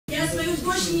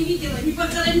дочь не видела, не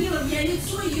похоронила, я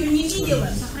лицо ее не видела.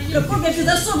 Какой без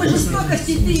особой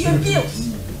жестокости ты ее бил?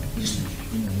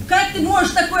 Как ты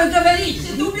можешь такое говорить?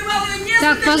 Ты убивал ее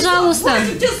несколько Так, пожалуйста,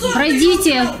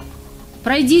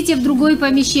 пройдите в другое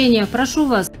помещение, прошу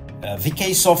вас. The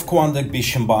case of Kuandyk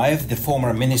Bishimbayev, the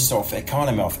former Minister of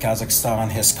Economy of Kazakhstan,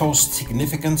 has caused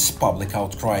significant public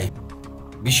outcry.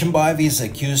 Bishimbayev is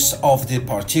accused of the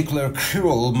particular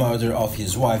cruel murder of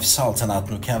his wife Saltanat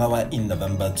Nukhenova in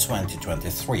November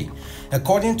 2023.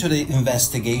 According to the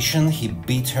investigation, he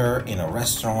beat her in a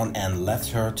restaurant and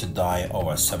left her to die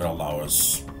over several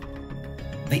hours.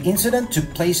 The incident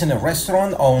took place in a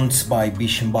restaurant owned by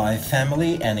Bishimbayev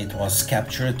family and it was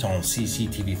captured on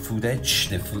CCTV footage.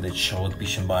 The footage showed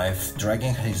Bishimbayev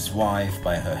dragging his wife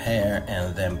by her hair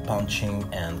and then punching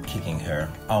and kicking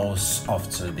her. Hours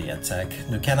after the attack,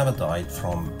 Nukhenova died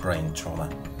from brain trauma.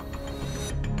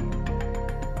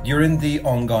 During the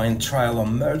ongoing trial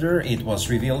on murder, it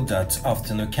was revealed that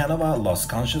after Nukhenova lost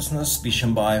consciousness,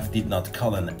 Bishimbayev did not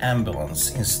call an ambulance.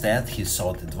 Instead, he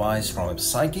sought advice from a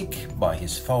psychic by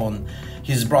his phone.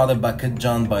 His brother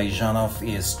Bakirjan Bayjanov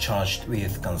is charged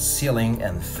with concealing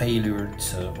and failure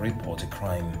to report a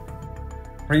crime.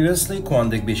 Previously,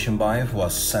 Kuandyk Bishimbayev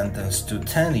was sentenced to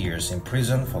 10 years in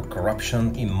prison for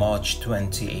corruption in March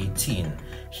 2018.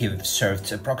 He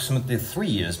served approximately 3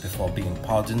 years before being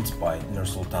pardoned by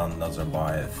Nursultan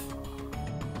Nazarbayev.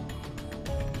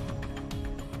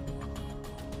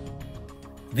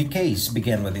 The case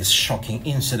began with this shocking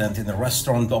incident in a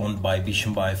restaurant owned by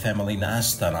Bishimbayev family in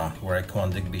Astana, where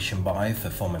Kuandyk Bishimbayev, a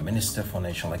former Minister for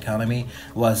National Economy,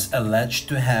 was alleged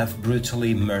to have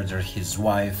brutally murdered his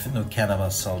wife Nukhenova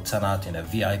Saltanat in a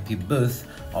VIP booth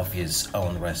of his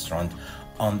own restaurant.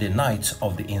 On the night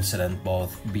of the incident,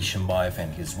 both Bishimbayev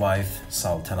and his wife,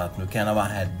 Saltanat Nukhenova,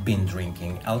 had been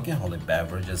drinking alcoholic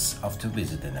beverages after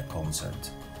visiting a concert.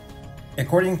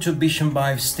 According to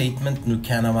Bishimbayev's statement,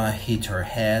 Nukhenova hit her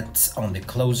head on the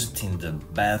closet in the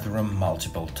bathroom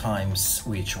multiple times,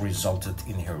 which resulted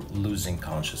in her losing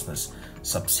consciousness.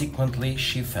 Subsequently,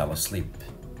 she fell asleep.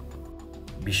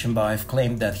 Bishimbayev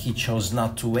claimed that he chose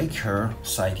not to wake her,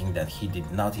 citing that he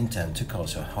did not intend to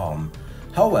cause her harm.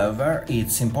 However,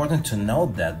 it's important to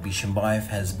note that Bishimbayev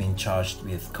has been charged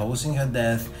with causing her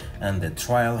death, and the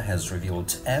trial has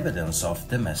revealed evidence of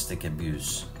domestic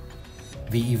abuse.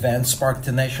 The event sparked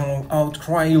a national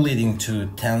outcry, leading to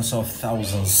tens of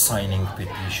thousands signing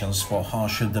petitions for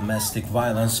harsher domestic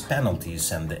violence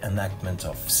penalties and the enactment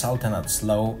of Saltanat's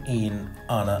law in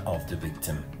honor of the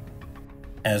victim.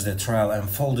 As the trial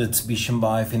unfolded,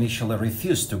 Bishimbayev initially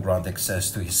refused to grant access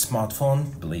to his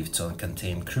smartphone, believed to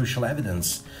contain crucial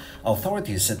evidence.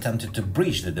 Authorities attempted to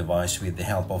breach the device with the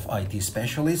help of IT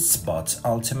specialists, but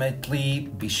ultimately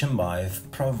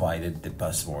Bishimbayev provided the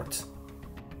password.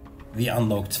 The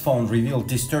unlocked phone revealed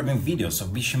disturbing videos of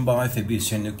Bishimbayev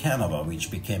abusing Nukhenova,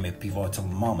 which became a pivotal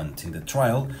moment in the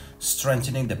trial,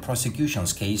 strengthening the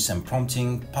prosecution's case and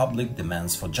prompting public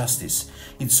demands for justice.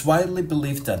 It's widely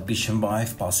believed that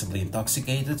Bishimbayev, possibly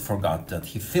intoxicated, forgot that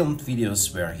he filmed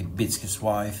videos where he beats his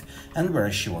wife and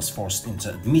where she was forced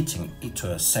into admitting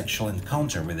to a sexual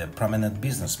encounter with a prominent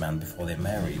businessman before their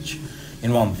marriage.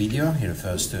 In one video, he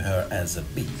refers to her as a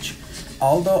bitch.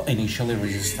 Although initially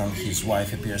resistant, his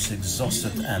wife appears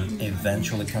exhausted and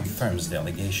eventually confirms the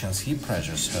allegations he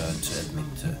pressures her to admit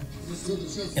to.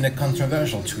 In a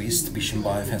controversial twist,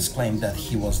 Bishimbayev has claimed that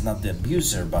he was not the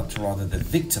abuser but rather the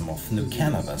victim of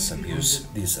Nukhenova's abuse.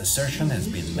 This assertion has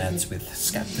been met with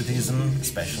skepticism,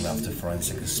 especially after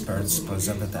forensic experts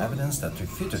presented evidence that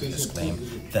refuted his claim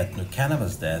that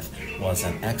Nukhenova's death was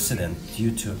an accident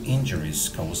due to injuries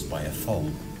caused by a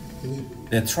fall.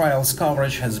 The trial's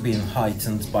coverage has been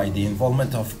heightened by the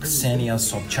involvement of Ksenia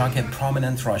Sobchak, a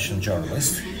prominent Russian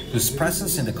journalist, whose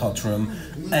presence in the courtroom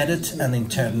added an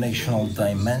international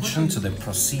dimension to the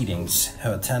proceedings.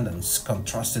 Her attendance,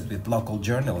 contrasted with local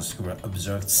journalists who were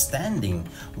observed standing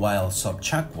while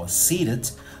Sobchak was seated,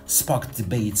 sparked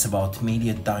debates about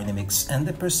media dynamics and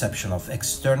the perception of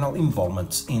external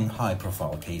involvement in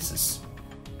high-profile cases.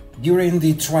 During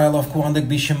the trial of Kuandyk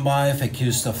Bishimbayev,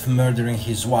 accused of murdering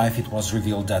his wife, it was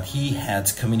revealed that he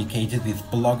had communicated with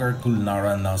blogger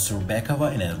Gulnara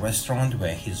Nasurbekova in a restaurant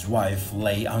where his wife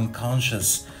lay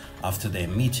unconscious. After their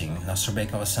meeting,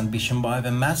 Nasurbekova sent Bishimbayev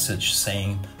a message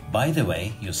saying, "By the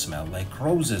way, you smell like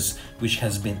roses," which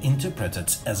has been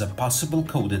interpreted as a possible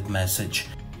coded message.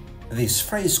 This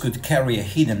phrase could carry a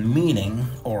hidden meaning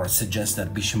or suggest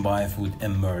that Bishimbayev would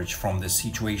emerge from the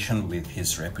situation with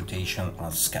his reputation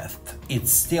unscathed.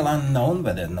 It's still unknown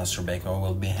whether Nasurbekova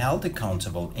will be held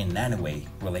accountable in any way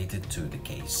related to the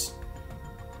case.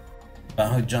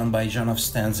 Bahudjan Baijanov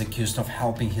stands accused of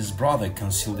helping his brother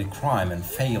conceal the crime and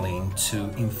failing to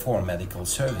inform medical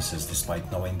services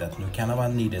despite knowing that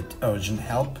Nukhenova needed urgent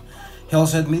help. He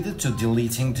also admitted to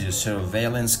deleting the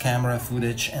surveillance camera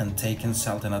footage and taking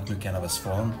Saltanat Nukhenova's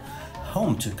phone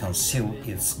home to conceal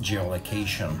its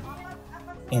geolocation.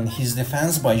 In his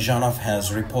defense, Baijanov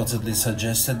has reportedly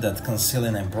suggested that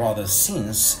concealing a brother's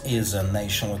sins is a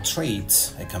national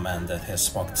trait, a comment that has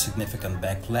sparked significant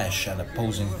backlash and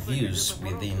opposing views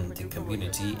within the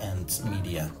community and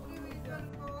media.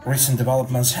 Recent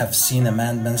developments have seen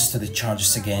amendments to the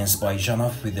charges against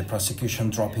Baijanov, with the prosecution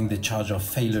dropping the charge of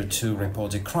failure to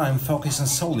report a crime, focusing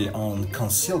solely on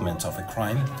concealment of a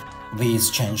crime.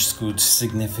 These changes could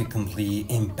significantly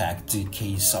impact the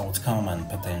case outcome and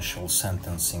potential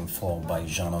sentencing for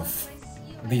Baijanov.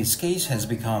 This case has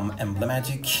become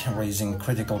emblematic, raising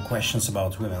critical questions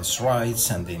about women's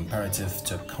rights and the imperative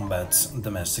to combat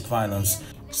domestic violence.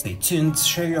 Stay tuned,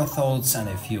 share your thoughts, and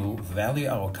if you value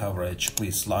our coverage,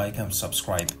 please like and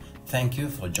subscribe. Thank you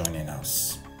for joining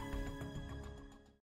us.